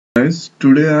Guys,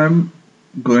 today I'm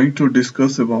going to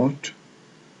discuss about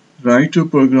write a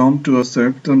program to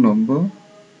accept the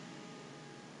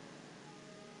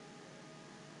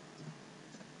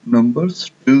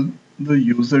numbers till the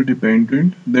user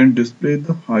dependent, then display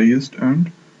the highest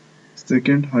and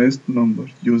second highest number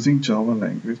using Java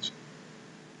language.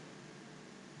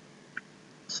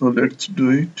 So let's do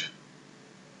it.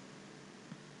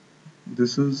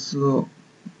 This is a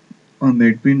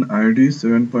NetBeans IDE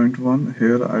 7.1.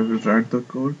 Here I will write the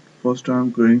code. First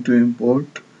I'm going to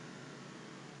import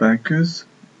package,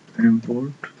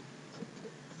 import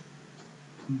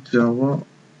java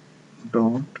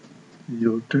dot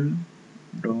util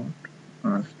dot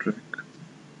asterisk.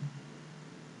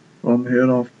 From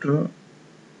here after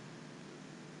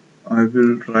I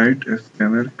will write a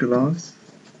scanner class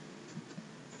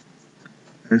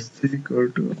sc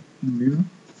equal to new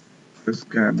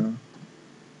scanner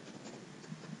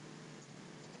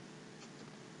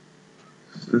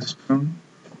system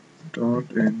dot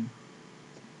in.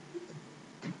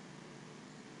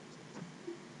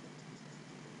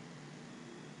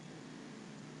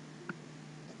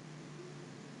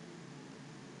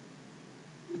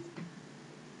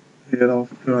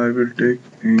 Hereafter I will take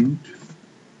int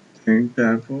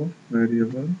type of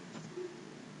variable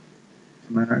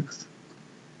max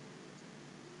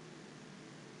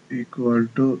equal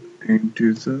to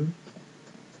integer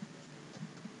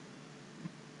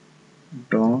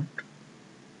dot.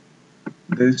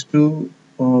 These two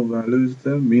values,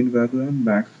 the mean value and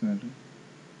max value.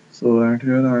 So right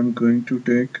here I am going to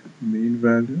take mean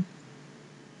value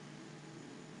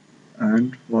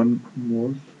and one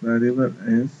more variable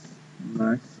is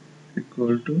max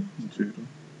equal to 0.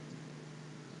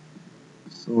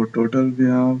 So total we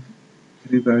have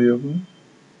three variable.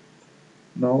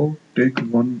 Now take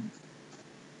one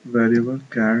variable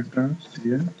character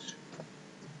ch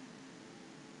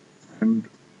and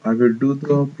I will do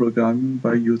the programming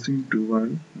by using do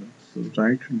while. So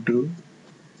write do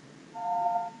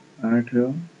add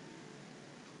here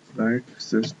write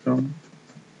system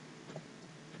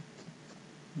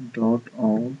dot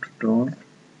out dot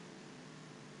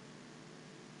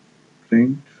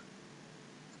print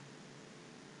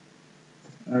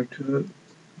add here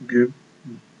give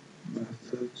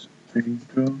message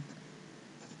enter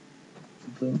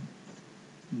the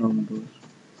number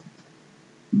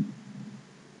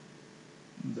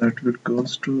that will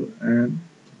goes to an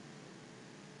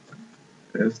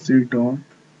sc dot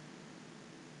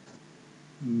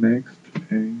next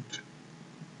int.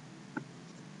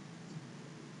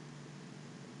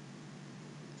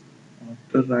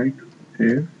 After write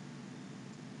if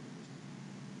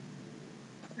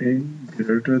in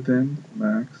greater than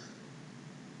max,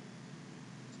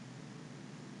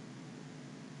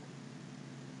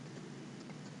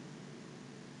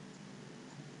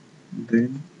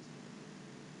 then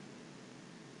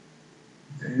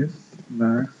is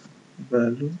max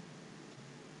value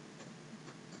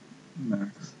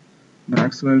max.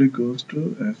 Max value goes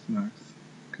to s max.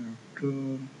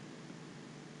 Capital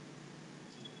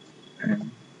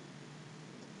N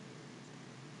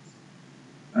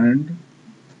and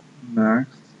max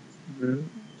will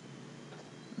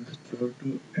store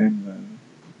to n value.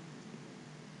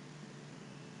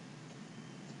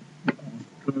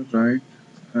 After write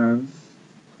else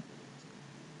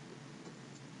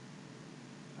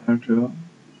at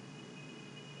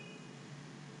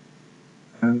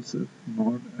else if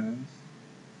not else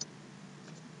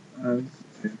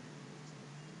if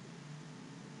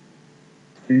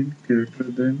in greater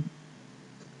than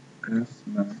s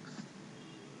max,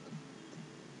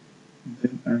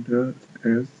 then enter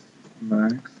s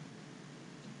max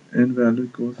n value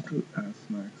goes to s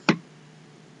max.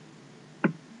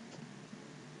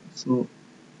 So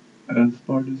else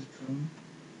part is done.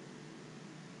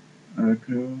 At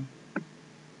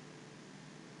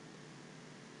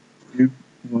give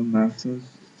one message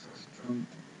system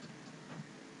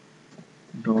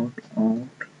dot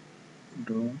out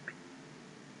dot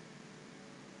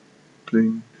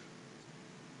print.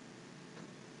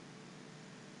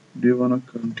 Do you wanna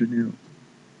continue?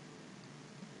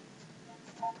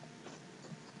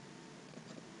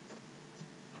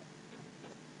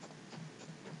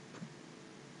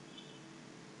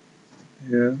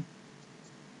 Here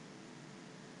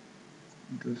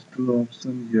there's two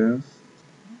options, yes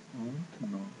or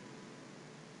no.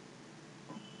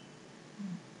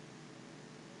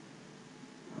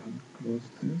 I'll close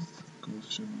this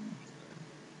question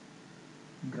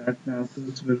mark. That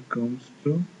message will come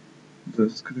to the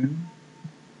screen.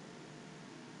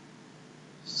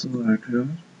 So right here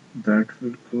that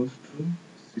will goes to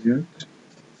ch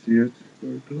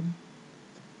equal to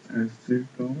sc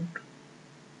dot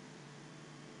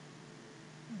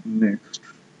next.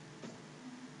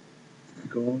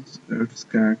 Because it's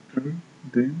character,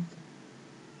 then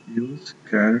use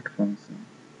caret function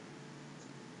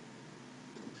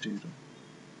 0.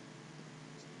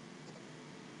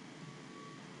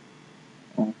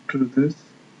 After this,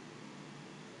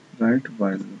 write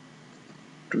while loop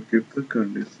to keep the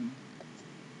condition.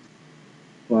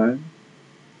 While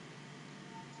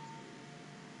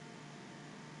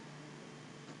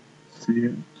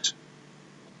ch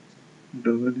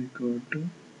double equal to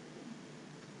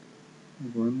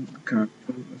 1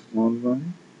 capital small y,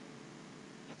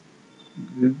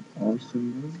 give or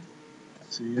symbol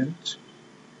ch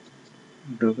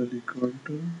double equal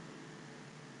to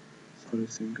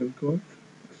single quote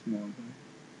small y.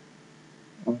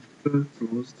 After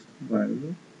closed while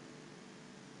loop,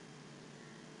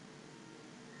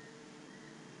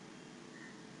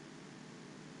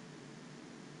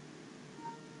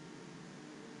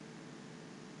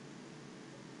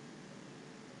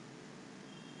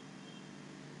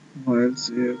 while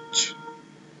ch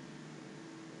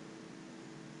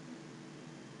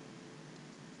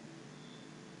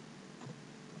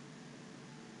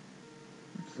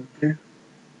it's okay.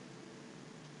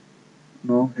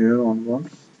 Now here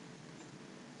onwards,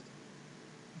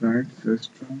 write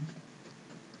system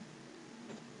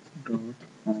dot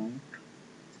out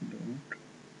dot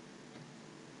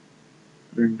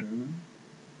println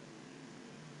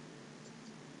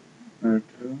at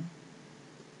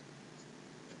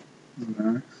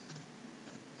max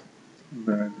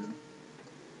value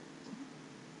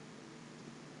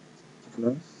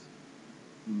plus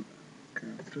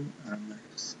capital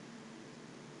MX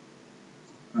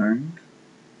and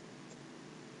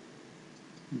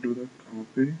do the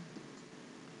copy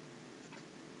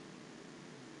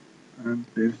and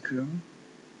paste here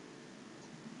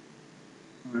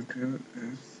and here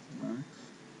is max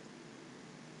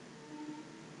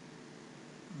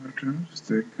at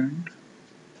second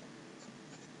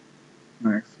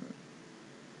max value.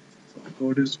 So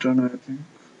code is done I think.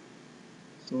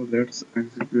 So let's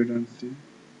execute and see.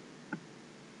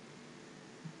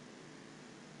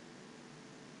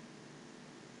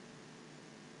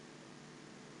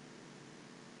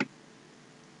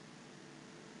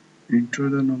 Enter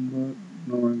the number.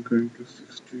 Now I'm going to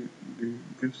 60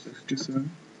 give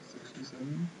 67.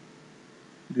 67.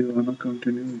 Do you wanna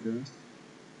continue? Yes.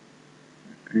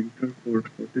 Enter port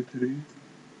 43.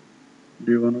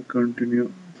 Do you wanna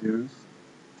continue? Yes.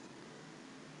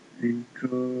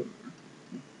 Enter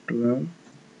 12.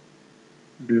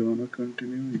 Do you wanna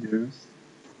continue? Yes.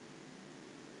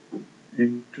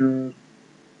 Enter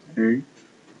 8.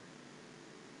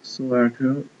 So at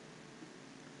here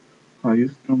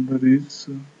highest number is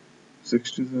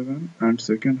 67 and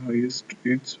second highest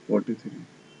is 43.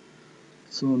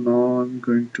 So now I'm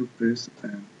going to press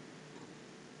N.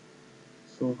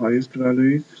 So highest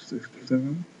value is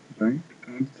 67, right?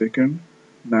 And second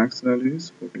max value is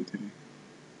 43.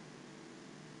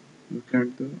 Look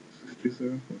at the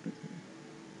 67, 43.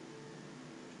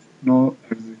 Now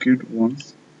execute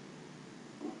once.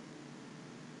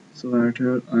 So right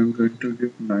here I'm going to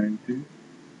give 90.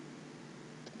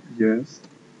 Yes.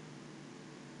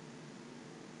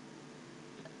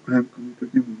 I'm going to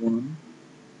give 1.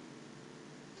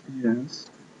 Yes.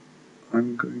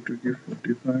 I'm going to give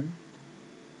 45.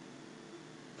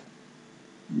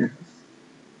 Yes.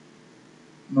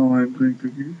 Now I'm going to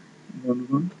give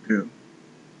 112.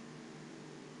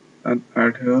 And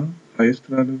at here highest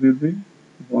value will be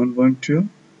 112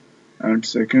 and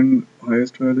second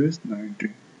highest value is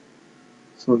 90.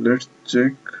 So let's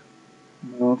check.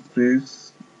 Now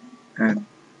press N.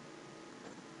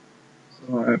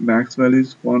 So max value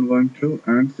is 112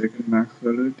 and second max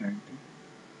value is 90.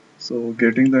 So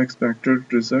getting the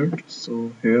expected result.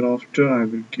 So hereafter I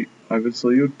will show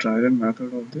you trial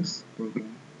method of this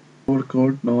program. For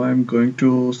code now I am going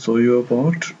to show you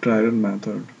about trial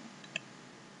method.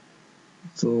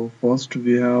 So first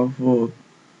we have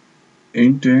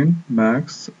int n,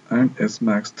 max and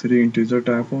smax, three integer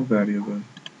type of variable.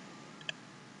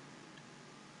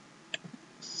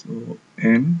 So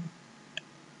n,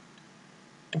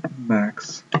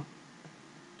 max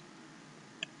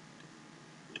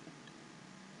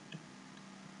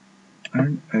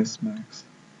and smax.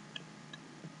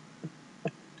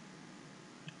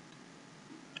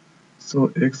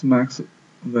 So x max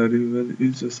variable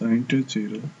is assigned to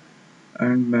 0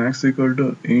 and max equal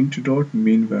to int dot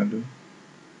mean value.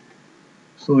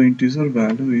 So integer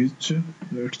value is,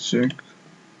 let's check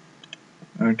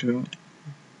at here,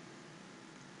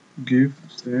 give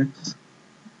sex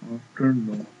after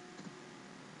no.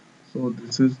 So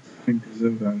this is integer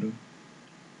value.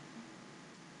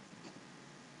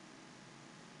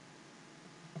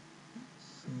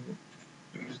 So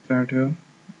is that here?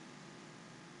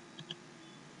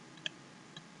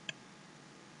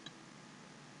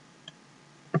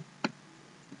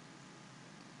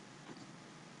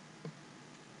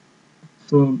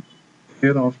 So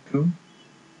hereafter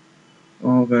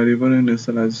variable in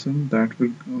initialization that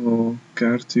will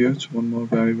char ch, one more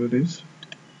variable is.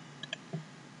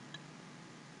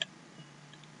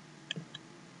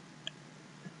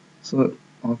 So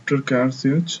after char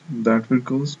ch that will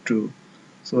goes to.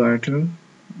 So at here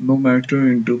no matter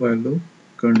into while loop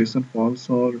condition false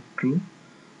or true,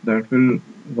 that will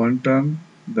one time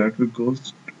that will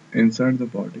goes inside the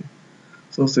body.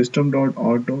 So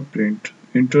system.out.print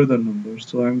enter the number.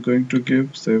 So I'm going to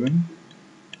give 7,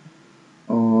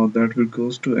 that will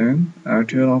goes to n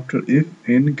at here after if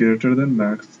n greater than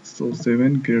max. So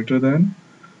 7 greater than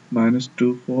minus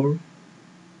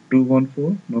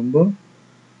 24214 number.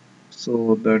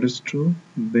 So that is true.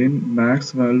 Then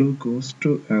max value goes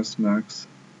to s max.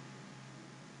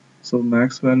 So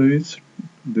max value is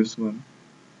this one.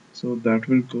 So that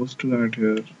will goes to at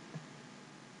here.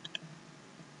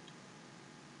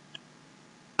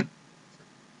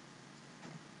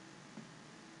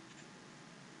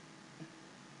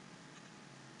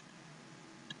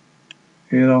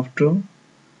 Hereafter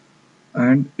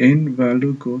and n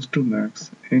value goes to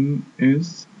max. N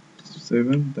is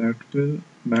 7, that will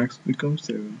max become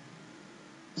 7.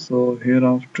 So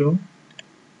hereafter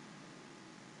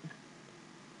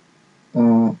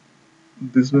uh,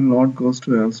 this will not goes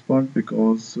to else part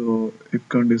because if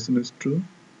condition is true,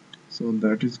 so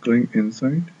that is going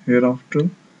inside. Hereafter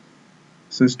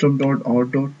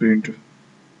system.out.print.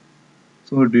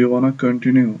 So do you wanna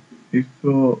continue? If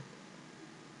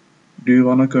do you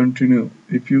wanna continue?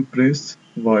 If you press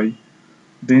Y,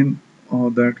 then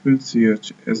that will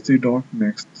ch sc dot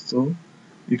next. So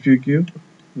if you give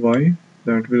Y,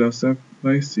 that will accept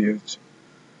by ch.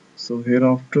 So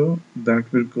hereafter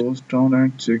that will goes down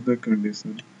and check the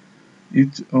condition.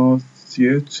 Each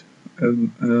ch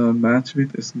match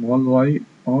with a small y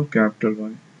or capital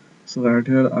Y. So right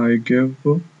here I give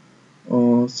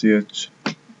ch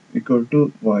equal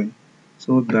to y.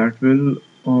 So that will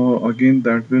again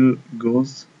that will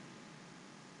goes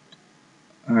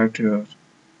at here,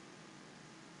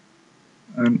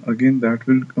 and again that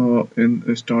will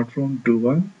in start from do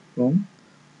one from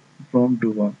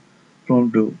do one from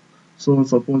do. So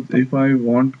suppose if I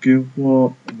want give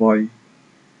y,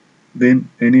 then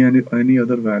any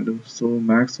other value. So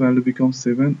max value becomes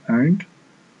 7 and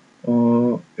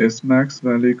S max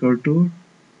value equal to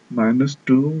minus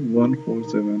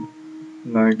 2147,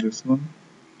 like this one.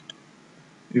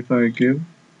 If I give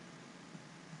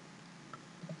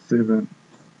 7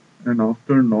 and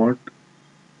after not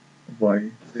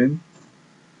y, then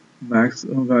max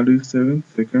value is 7,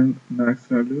 second max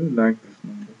value like this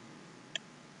number.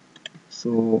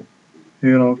 So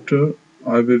hereafter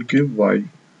I will give y.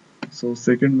 So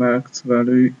second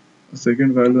value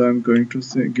I'm going to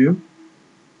say give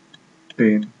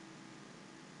 10.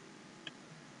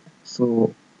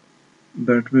 So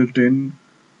that will 10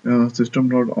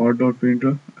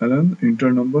 system.out.println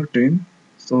enter number 10.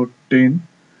 So 10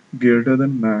 greater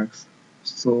than max.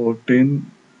 So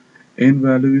 10 n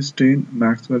value is 10,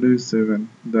 max value is 7.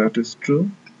 That is true.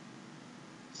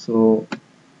 So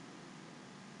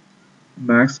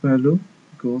max value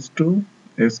goes to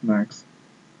S max.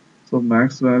 So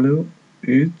max value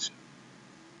is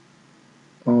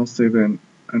 7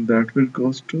 and that will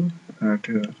goes to at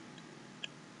here,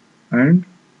 and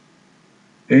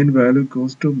n value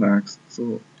goes to max.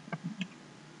 So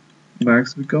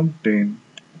max become 10.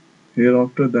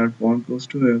 Hereafter that one goes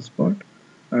to the S part.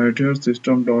 At here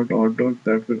system.out.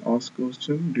 That will ask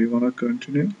question. Do you wanna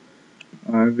continue?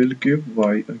 I will give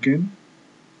y again.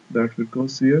 That will go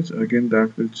ch again.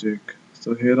 That will check.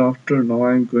 So hereafter now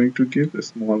I am going to give a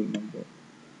small number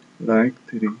like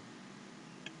 3.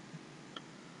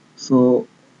 So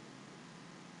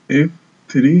if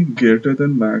 3 greater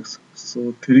than max,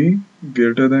 so 3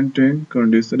 greater than 10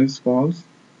 condition is false.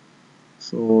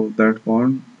 So that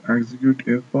won't execute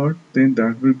if part. Then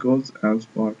that will goes else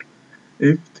part.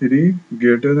 If 3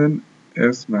 greater than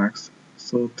S max,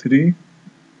 so 3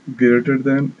 greater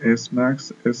than S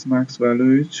max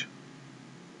value is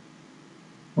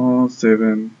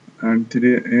 7 and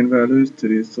 3 n value is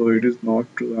 3, so it is not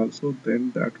true also.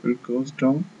 Then that will goes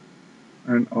down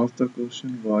and ask the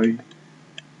question why.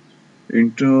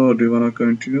 Enter do you wanna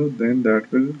continue, then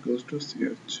that will goes to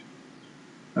ch.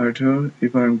 At here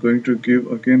if I am going to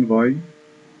give again y,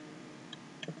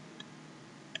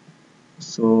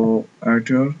 So at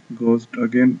here goes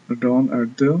again down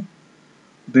at the,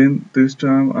 then this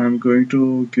time I'm going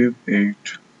to give 8.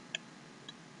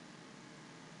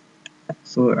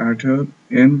 So at here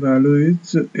n value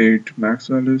is 8, max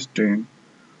value is 10.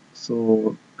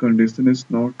 So condition is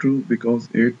not true because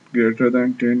 8 greater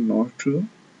than 10 not true.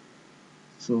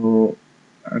 So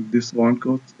at this one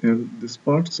goes L this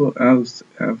part, so else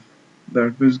F,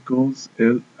 that which goes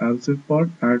L else if part.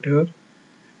 At here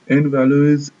n value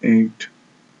is 8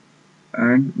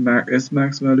 and S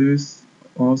max value is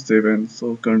 7,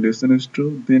 so condition is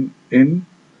true, then n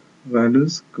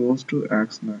values goes to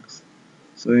X max.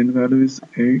 So n value is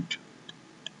 8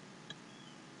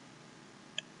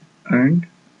 and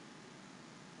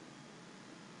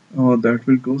that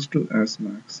will goes to S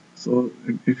max. So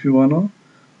if you wanna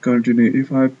continue,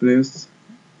 if I place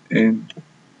n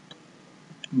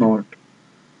not,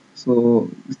 so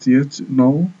ch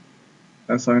now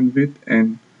assigned with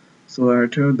n. So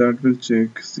at here that will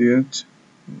check ch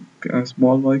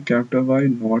small y capital Y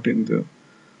not in there.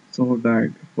 So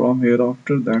that from here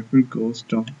after that will goes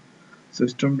down.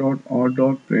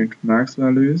 System.out.print max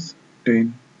value is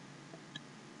 10.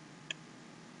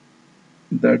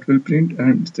 That will print,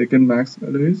 and second max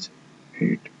value is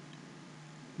 8.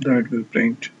 That will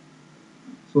print.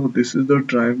 So this is the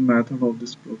drive method of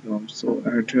this program. So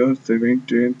at here 7,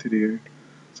 10, 3, 8.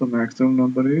 So maximum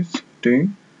number is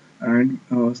 10 and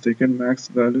second max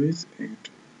value is 8.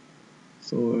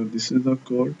 So this is the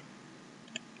code.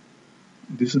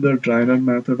 This is the try run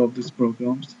method of this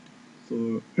programs.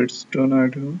 So it's done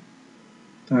at here.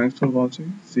 Thanks for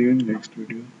watching. See you in next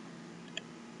video.